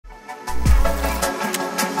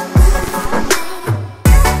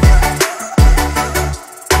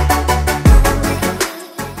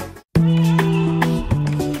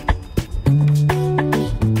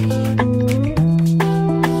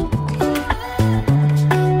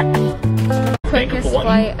quickest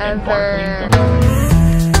flight ever.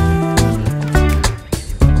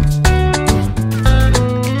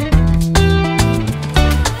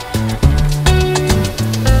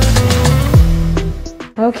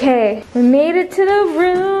 Okay, we made it to the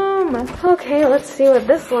room. Okay, let's see what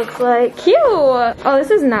this looks like. Cute. Oh, this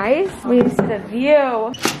is nice. We need to see the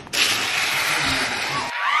view.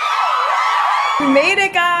 We made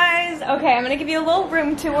it, guys. Okay, I'm gonna give you a little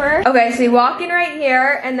room tour. Okay, so you walk in right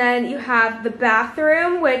here, and then you have the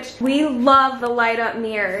bathroom, which we love the light up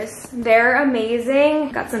mirrors. They're amazing.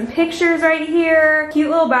 Got some pictures right here. Cute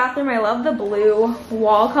little bathroom. I love the blue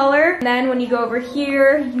wall color. And then when you go over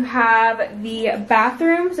here, you have the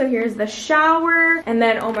bathroom. So here's the shower, and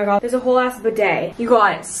then, oh my god, there's a whole ass bidet. You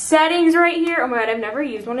got settings right here. Oh my god, I've never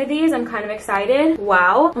used one of these. I'm kind of excited.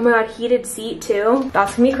 Wow. Oh my god, heated seat too.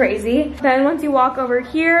 That's gonna be crazy. Then once you walk over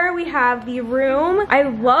here, we have the room. I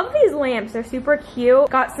love these lamps. They're super cute.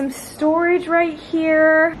 Got some storage right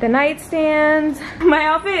here. The nightstand. My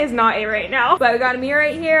outfit is not A right now, but we got a mirror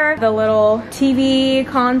right here. The little TV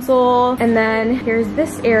console. And then here's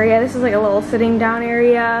this area. This is like a little sitting down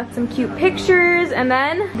area. Some cute pictures. And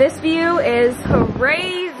then this view is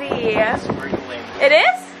crazy. It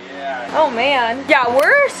is? Oh man. Yeah,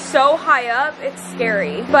 we're so high up, it's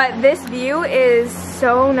scary. But this view is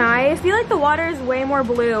so nice. I feel like the water is way more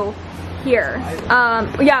blue here.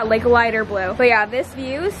 Yeah, like lighter blue. But yeah, this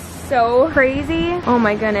view is so crazy. Oh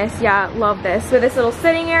my goodness, yeah, love this. So this little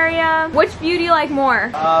sitting area. Which view do you like more?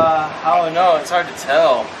 I don't know, it's hard to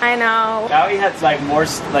tell. I know. Maui had like more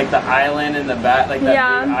like the island in the back, like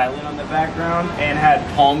that big island on the background, and had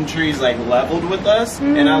palm trees like leveled with us.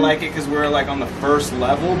 And I like it because we were like on the first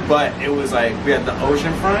level, but it was like we had the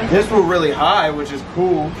ocean front. This was really high, which is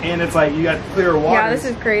cool, and it's like you got clear water. Yeah, this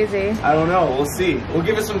is crazy. I don't know, we'll see. We'll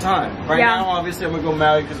give it some time. Right now, obviously, I'm gonna go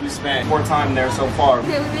Maui because we spent more time there so far.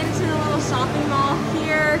 Okay, we made it to the little shopping mall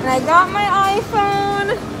here. And I got my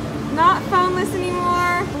iPhone. Not phoneless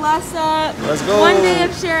anymore. Bless up. Let's go. One day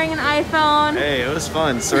of sharing an iPhone. Hey, it was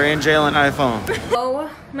fun. SERUM and Jalen iPhone. Oh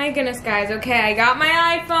my goodness, guys. Okay, I got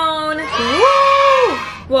my iPhone. Woo!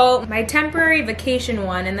 Well, my temporary vacation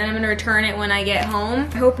one, and then I'm gonna return it when I get home.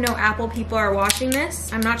 I hope no Apple people are watching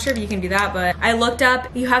this. I'm not sure if you can do that, but I looked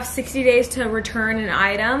up, you have 60 days to return an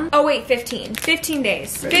item. Oh wait, 15. 15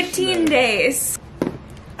 days. 15 days.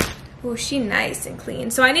 Oh, she nice and clean.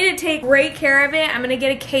 So I need to take great care of it. I'm gonna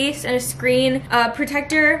get a case and a screen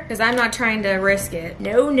protector because I'm not trying to risk it.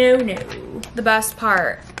 No, no, no. The best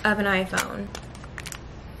part of an iPhone.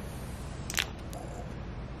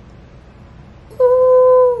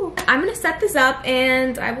 Ooh. I'm gonna set this up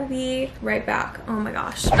and I will be right back. Oh my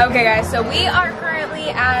gosh. Okay guys, so we are currently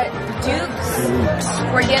at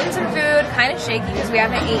Duke's. We're getting some food, kind of shaky because we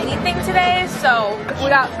haven't ate anything today. So we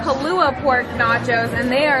got Kahlua pork nachos and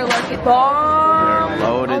they are looking bomb.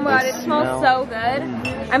 Loaded. Oh my god, it smells so good.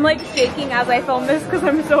 I'm like shaking as I film this because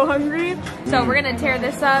I'm so hungry. So we're gonna tear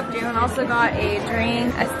this up. Jalen also got a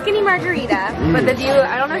drink, a skinny margarita. But the view,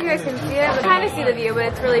 I don't know if you guys can see it, but kind of see the view, but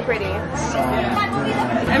it's really pretty.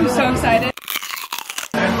 I'm so excited.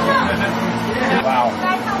 Wow.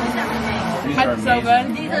 That's so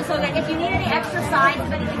good. These are so good. If you need any extra sides,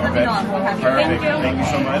 then you can let me know. Thank you. Thank you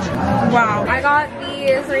so much. Wow. I got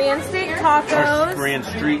the Korean steak tacos. Korean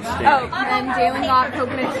street steak. Oh, and Jalen got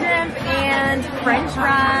coconut shrimp and French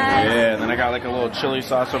fries. Yeah, and then I got like a little chili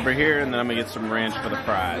sauce over here, and then I'm gonna get some ranch for the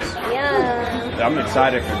fries. Yeah. I'm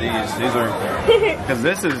excited for these. These are, because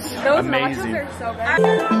this is Those amazing. nachos are so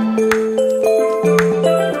good.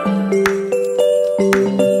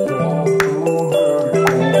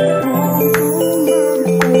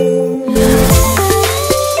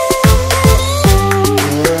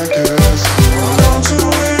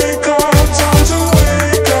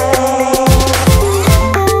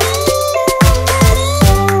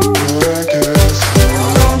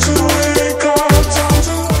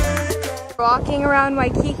 Walking around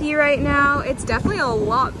Waikiki right now. It's definitely a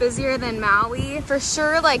lot busier than Maui. For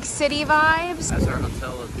sure, like city vibes. That's our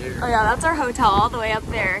hotel up there. Oh yeah, that's our hotel all the way up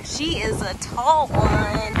there. She is a tall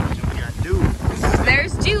one. We got Duke.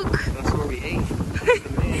 There's Duke. That's where we ate.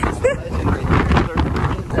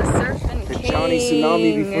 The surfing king. Johnny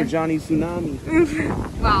Tsunami before Johnny Tsunami.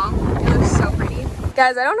 Wow, it looks so pretty.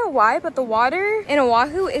 Guys, I don't know why, but the water in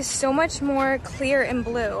Oahu is so much more clear and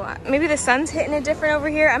blue. Maybe the sun's hitting it different over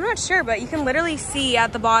here. I'm not sure, but you can literally see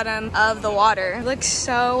at the bottom of the water. It looks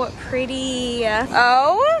so pretty.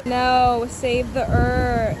 Oh, no, save the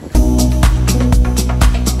earth.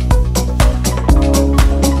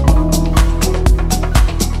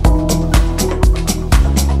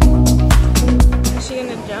 Is she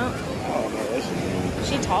gonna jump? Oh no,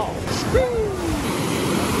 She tall.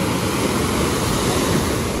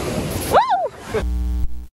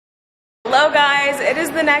 it is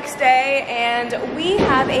the next day and we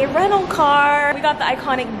have a rental car. We got the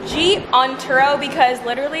iconic Jeep on Turo because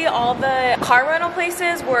literally all the car rental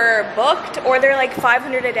places were booked or they're like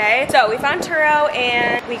 $500 a day. So we found Turo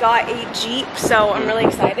and we got a Jeep, so I'm really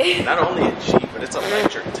excited. Not only a Jeep, but it's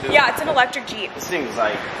electric too. Yeah, it's an electric Jeep. This thing's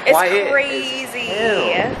like it's crazy.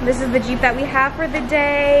 This is the Jeep that we have for the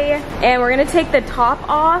day. And we're gonna take the top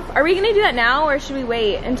off. Are we gonna do that now or should we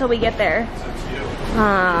wait until we get there?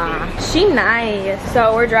 She nice.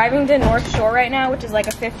 So we're driving to North Shore right now, which is like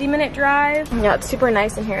a 50-minute drive. Yeah, it's super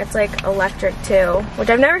nice in here. It's like electric too, which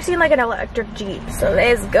I've never seen like an electric Jeep. So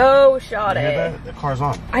let's go, shawty. The car's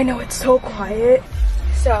on. I know, it's so quiet.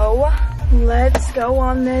 So let's go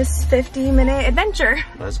on this 50-minute adventure.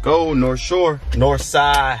 Let's go, North Shore. North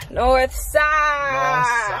side. North side. North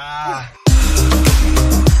side.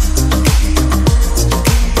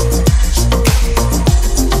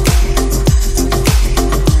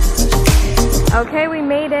 Okay, we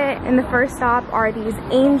made it, and the first stop are these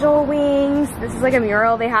angel wings. This is like a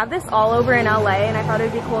mural. They have this all over in LA, and I thought it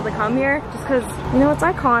would be cool to come here just because, you know, it's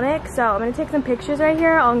iconic. So I'm gonna take some pictures right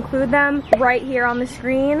here. I'll include them right here on the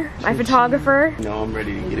screen. My photographer. No, I'm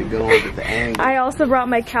ready to get it going with the angle. I also brought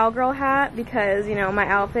my cowgirl hat because, you know, my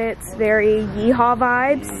outfit's very yeehaw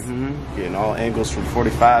vibes. Getting all angles from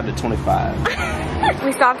 45 to 25.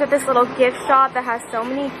 We stopped at this little gift shop that has so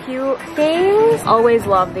many cute things. Always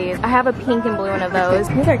love these. I have a pink and blue one of those.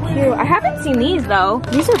 These are cute. I haven't seen these though.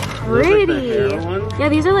 These are pretty. Yeah,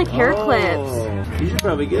 these are like hair clips. You should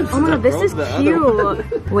probably get oh my god, this is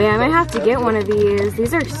cute. Wait, I might have to get one of these.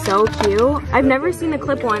 These are so cute. I've never seen the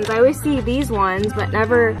clip ones. I always see these ones, but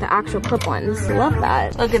never the actual clip ones. Love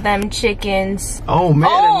that. Look at them chickens. Oh man,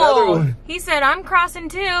 another one. He said, I'm crossing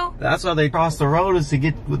too. That's why they cross the road, is to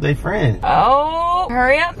get with their friend. Oh,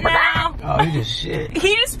 hurry up now. Oh, he just shit.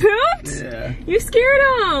 He just pooped? Yeah. You scared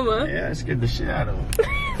him. Yeah, I scared the shit out of him.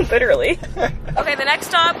 Literally. Okay, the next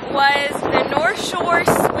stop was the North Shore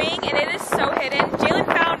Swing, and it is so hidden. Jalen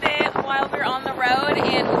found it while we were on the road,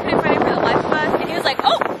 and we couldn't find it for the life of us. And he was like,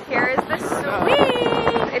 oh, here is the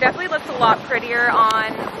swing. It definitely looks a lot prettier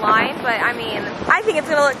online, but I mean, I think it's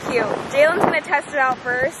gonna look cute. Jalen's gonna test it out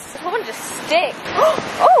first. This one just sticks.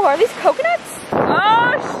 Oh, are these coconuts?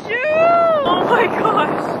 Oh, shoot. Oh my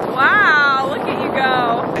gosh. Wow, look at you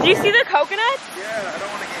go. Did you see the coconuts? Yeah, I don't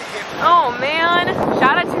want to get hit. Oh man,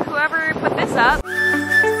 shout out to whoever put this up.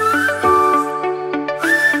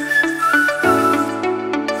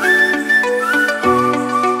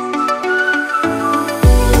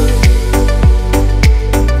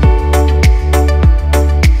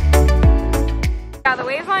 Yeah, the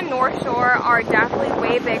waves on North Shore are definitely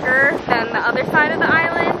way bigger than the other side of the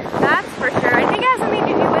island. That's for sure. I think it has something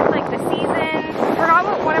to do with like the season. I forgot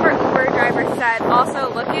what one of our Uber drivers said.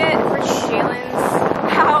 Also, look at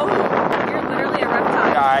Jalen's how you're literally a reptile.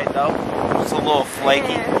 Alright though, just a little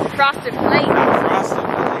flaky. Yeah. Frosted flake.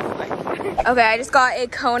 Okay, I just got a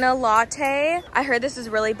Kona latte. I heard this is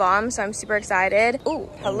really bomb, so I'm super excited. Ooh,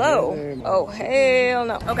 hello. Oh, hell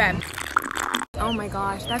no. Okay. Oh my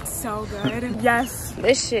gosh, that's so good. Yes,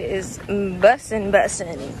 this shit is bussin'.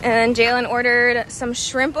 And then Jalen ordered some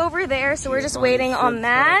shrimp over there, so we're just waiting on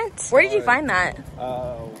that. Where did you find that?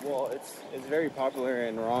 Well, it's very popular,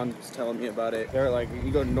 and Ron was telling me about it. They're like,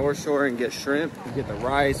 you go to North Shore and get shrimp, you get the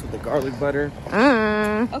rice with the garlic butter.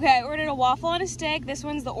 Okay, I ordered a waffle on a stick. This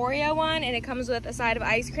one's the Oreo one, and it comes with a side of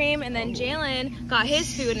ice cream. And then Jalen got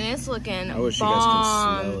his food, and it's looking bomb. I wish you guys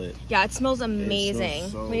can smell it. Yeah, it smells amazing. It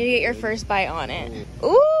smells so we need to get your first bite on it.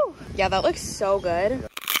 Ooh, yeah, that looks so good.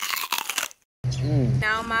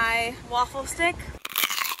 Now my waffle stick.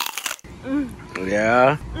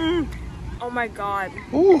 Yeah. Oh my god.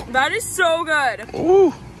 Ooh. That is so good.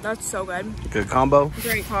 Ooh. That's so good. Good combo.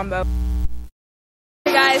 Great combo.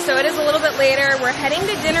 Hey guys, so it is a little bit later. We're heading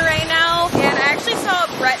to dinner right now, and I actually saw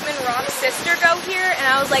Bretman Rock's sister go here, and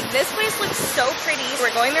I was like, this place looks so pretty. So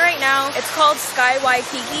we're going there right now. It's called Sky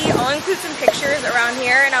Waikiki. I'll include some pictures around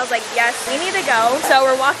here, and I was like, yes, we need to go. So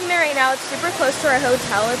we're walking there right now. It's super close to our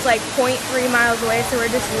hotel. It's like 0.3 miles away, so we're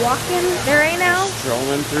just walking there right now.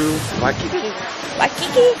 Strolling through Waikiki.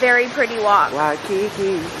 Waikiki. Very pretty walk.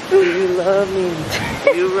 Waikiki, do you love me?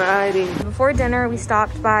 You riding. Before dinner, we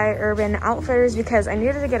stopped by Urban Outfitters because I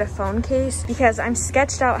needed to get a phone case because I'm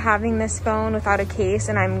sketched out having this phone without a case,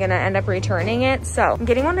 and I'm gonna end up returning it. it. So I'm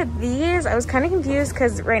getting one of these. I was kind of confused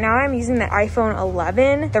because right now I'm using the iPhone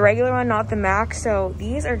 11, the regular one, not the Max. So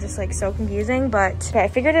these are just like so confusing, but okay, I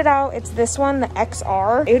figured it out. It's this one, the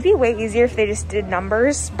XR. It would be way easier if they just did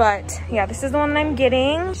numbers, but yeah, this is the one I'm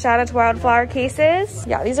getting. Shout out to Wildflower Cases.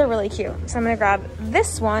 Yeah, these are really cute. So I'm gonna grab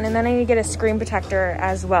this one, and then I need to get a screen protector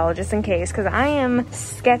as well, just in case, because I am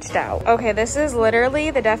sketched out. Okay, this is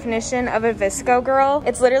literally the definition of a Visco girl.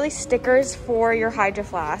 It's literally stickers for your Hydro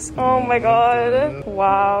Flask. Oh my god.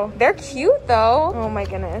 Wow. They're cute though. Oh my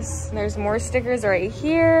goodness. There's more stickers right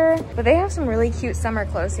here, but they have some really cute summer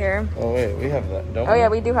clothes here. Oh wait, we have that, don't we? Oh yeah,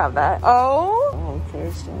 we do have that. Oh,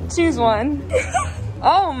 okay, so. Choose one.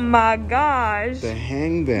 Oh my gosh. The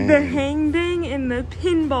hangbang. The hangbang and the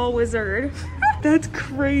pinball wizard. That's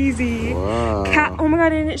crazy. Wow. Oh my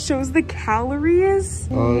god, and it shows the calories.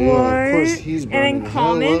 Oh what? yeah, of course he's burning. And in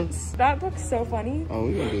comments. That book's so funny. Oh,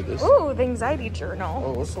 we're gonna do this. Ooh, the anxiety journal.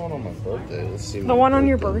 Oh, what's the one on my birthday? Let's see. The one on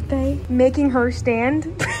your birthday? Making her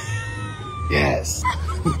stand? Yes.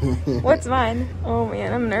 What's mine? Oh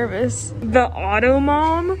man, I'm nervous. The Auto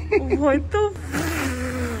Mom? What the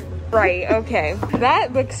Right, okay.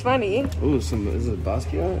 That looks funny. Ooh, is it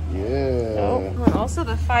Basquiat? Yeah. Oh, and also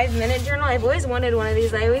the 5-minute journal. I've always wanted one of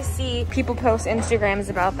these. I always see people post Instagrams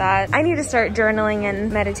about that. I need to start journaling and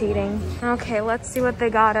meditating. Okay, let's see what they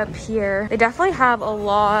got up here. They definitely have a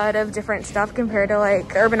lot of different stuff compared to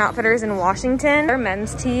like Urban Outfitters in Washington. Their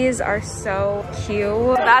men's tees are so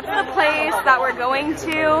cute. That's the place that we're going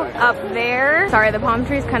to up there. Sorry, the palm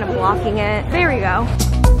tree is kind of blocking it. There we go.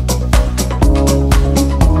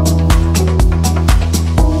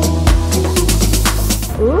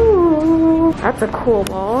 Ooh, that's a cool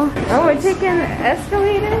wall. Oh, we're taking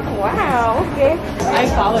escalators? Wow, okay. I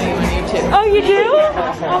follow you on YouTube. Oh, you do?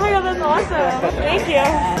 Oh my god, that's awesome. Thank you.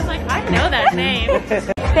 I was like, I know that name.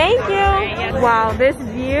 Thank you. Wow, this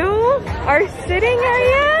view? Our sitting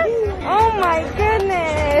area? Oh my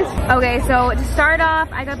goodness. Okay, so to start off,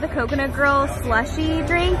 I got the Coconut Girl slushy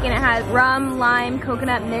drink, and it has rum, lime,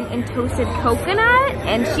 coconut, mint, and toasted coconut.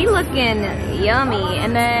 And she looking yummy.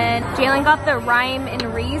 And then Jalen got the Rhyme and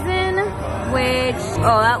Reason, which,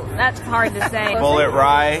 oh, that's hard to say. Bullet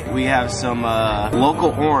rye. We have some local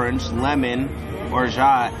orange, lemon,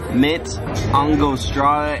 orgeat, mint,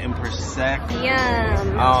 angostura, and prosecco.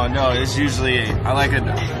 Yum. Oh no, it's usually, I like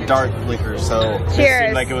a dark liquor, so Cheers. It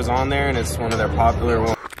seemed like it was on there, and it's one of their popular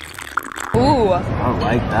ones. Ooh. I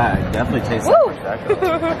like that. It definitely tastes like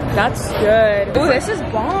prosecco. That's good. Ooh, this is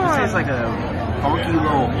bomb. It tastes like a funky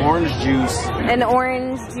little orange juice. An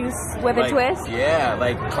orange juice with a twist? Yeah,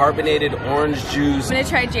 like carbonated orange juice. I'm gonna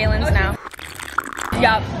try Jalen's now.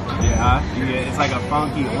 Yup. Yeah, it's like a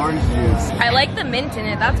funky orange juice. I like the mint in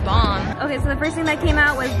it, that's bomb. Okay, so the first thing that came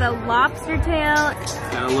out was the lobster tail.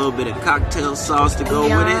 Got a little bit of cocktail sauce to go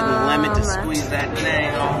with it, and lemon to squeeze that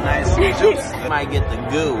thing all nice and juicy. You might get the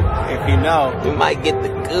goo. If you know, you might get the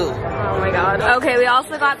goo. Oh my god. Okay, we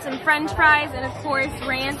also got some french fries and of course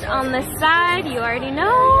ranch on the side, you already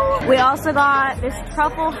know. We also got this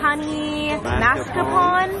truffle honey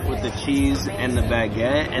mascarpone. With the cheese and the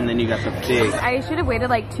baguette, and then you got the fig. I should have waited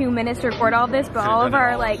like 2 minutes to record all this, but all of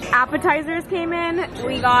our like appetizers came in.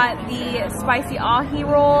 We got the spicy ahi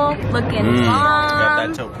roll, looking bomb. Got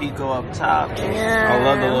that Topico up top. Yeah. I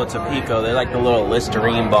love the little Topico. They're like the little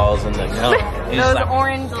Listerine balls in the cup. Those like,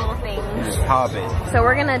 orange little things. Just pop it. So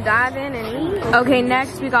we're gonna dive in and eat. Okay,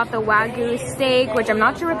 next we got the Wagyu steak, which I'm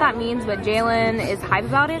not sure what that means, but Jalen is hype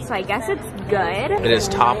about it, so I guess it's good. It is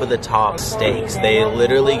top of the top steaks. They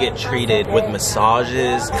literally get treated with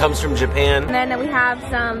massages. Comes from Japan. And then we have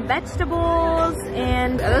some vegetables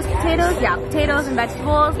and, are those potatoes? Yeah, potatoes and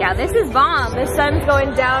vegetables. Yeah, this is bomb. The sun's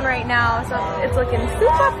going down right now, so it's looking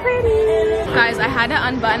super pretty. Guys, I had to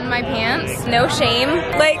unbutton my pants. No shame.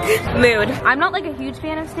 Like, mood. I'm not like a huge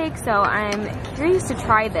fan of steak, so I'm curious to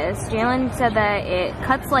try this. Jalen said that it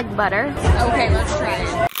cuts like butter. Okay, let's try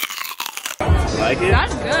it. Like it?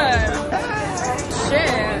 That's good.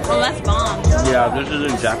 Shit. Well, that's bomb. Yeah, this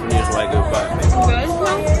isn't Japanese Wagyu, but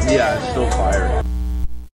Good? yeah, it's still fire.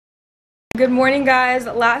 Good morning, guys.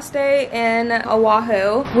 Last day in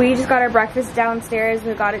Oahu. We just got our breakfast downstairs.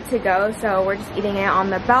 We got it to go, so we're just eating it on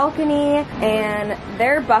the balcony. And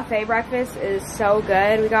their buffet breakfast is so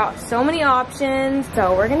good. We got so many options,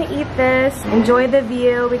 so we're gonna eat this, enjoy the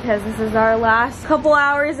view, because this is our last couple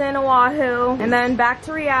hours in Oahu, and then back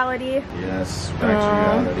to reality. Yes, back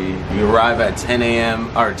to reality. We arrive at 10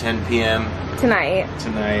 a.m. or 10 p.m. Tonight,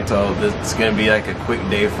 so this is gonna be like a quick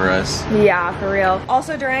day for us. Yeah, for real.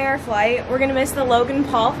 Also, during our flight, we're gonna miss the Logan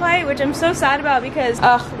Paul fight, which I'm so sad about because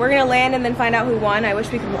we're gonna land and then find out who won. I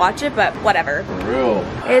wish we could watch it, but whatever. For real.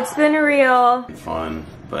 It's been real. Fun,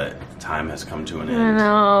 but time has come to an I end.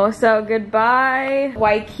 know. So goodbye,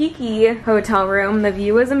 Waikiki hotel room. The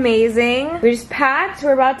view is amazing. We just packed.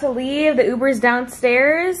 We're about to leave. The Uber's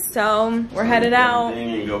downstairs, so we're headed out.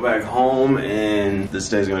 And go back home, and this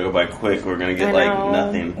day's gonna go by quick. We're gonna get like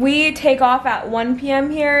nothing. We take off at 1 p.m.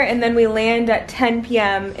 here, and then we land at 10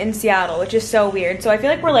 p.m. in Seattle, which is so weird. So I feel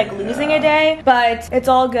like we're like losing a day, but it's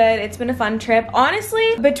all good. It's been a fun trip.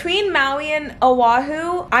 Honestly, between Maui and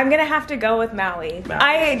Oahu, I'm gonna have to go with Maui.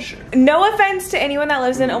 Sure. No offense to anyone that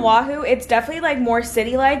lives in Oahu, it's definitely like more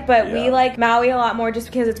city-like, but we like Maui a lot more just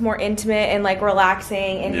because it's more intimate and like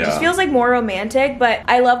relaxing, and it just feels like more romantic. But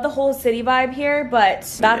I love the whole city vibe here, but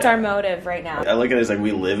that's our motive right now. I look at it as like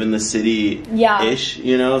we live in the city-ish,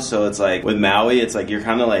 you know? So it's like with Maui, it's like you're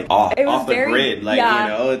kind of like off the grid. Like, you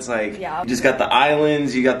know, it's like you just got the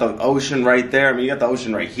islands, you got the ocean right there. I mean, you got the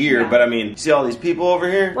ocean right here, but I mean, you see all these people over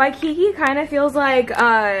here? Waikiki kind of feels like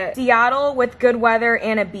Seattle with good weather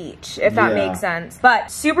and a beach, if that makes sense.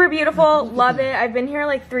 But super beautiful, love it. I've been here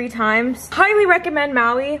like 3 times. Highly recommend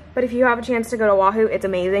Maui, but if you have a chance to go to Oahu, it's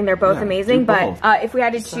amazing. They're both amazing, but if we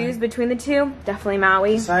had to choose between the two, definitely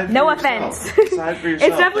Maui. No offense. It's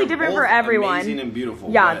definitely different for everyone. Amazing and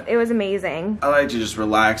beautiful. Yeah, it was amazing. I like to just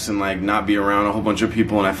relax and like not be around a whole bunch of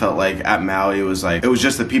people, and I felt like at Maui it was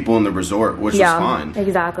just the people in the resort, which was fine.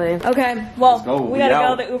 Exactly. Okay, well, we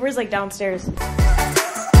gotta go. The Uber's like downstairs.